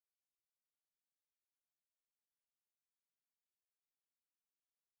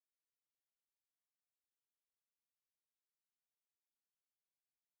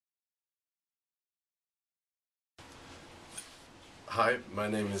Hi, my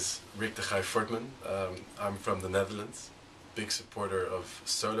name is Gaay Fortman. I'm from the Netherlands, big supporter of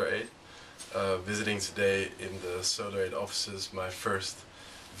SolarAid. Visiting today in the SolarAid offices, my first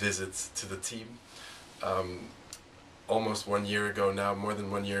visit to the team. Almost 1 year ago now, more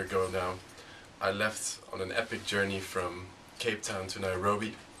than 1 year ago now, I left on an epic journey from Cape Town to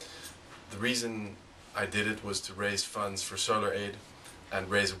Nairobi. The reason I did it was to raise funds for SolarAid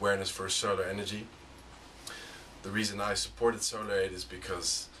and raise awareness for solar energy. The reason I supported SolarAid is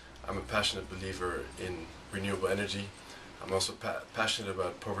because I'm a passionate believer in renewable energy. I'm also passionate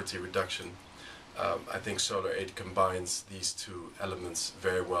about poverty reduction. I think SolarAid combines these two elements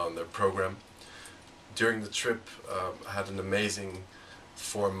very well in their program. During the trip, I had an amazing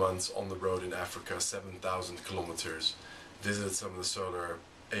 4 months on the road in Africa, 7,000 kilometers. Visited some of the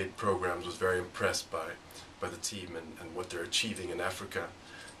SolarAid programs, was very impressed by the team and what they're achieving in Africa.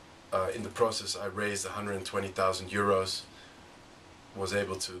 In the process, I raised 120,000 euros, was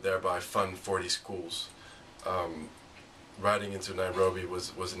able to thereby fund 40 schools. Riding into Nairobi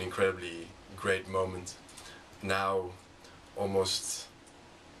was an incredibly great moment. Now, almost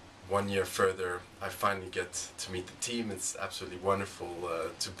 1 year further, I finally get to meet the team. It's absolutely wonderful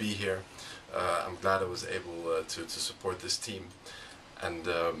to be here. I'm glad I was able to support this team. And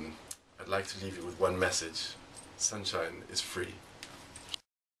I'd like to leave you with one message: sunshine is free.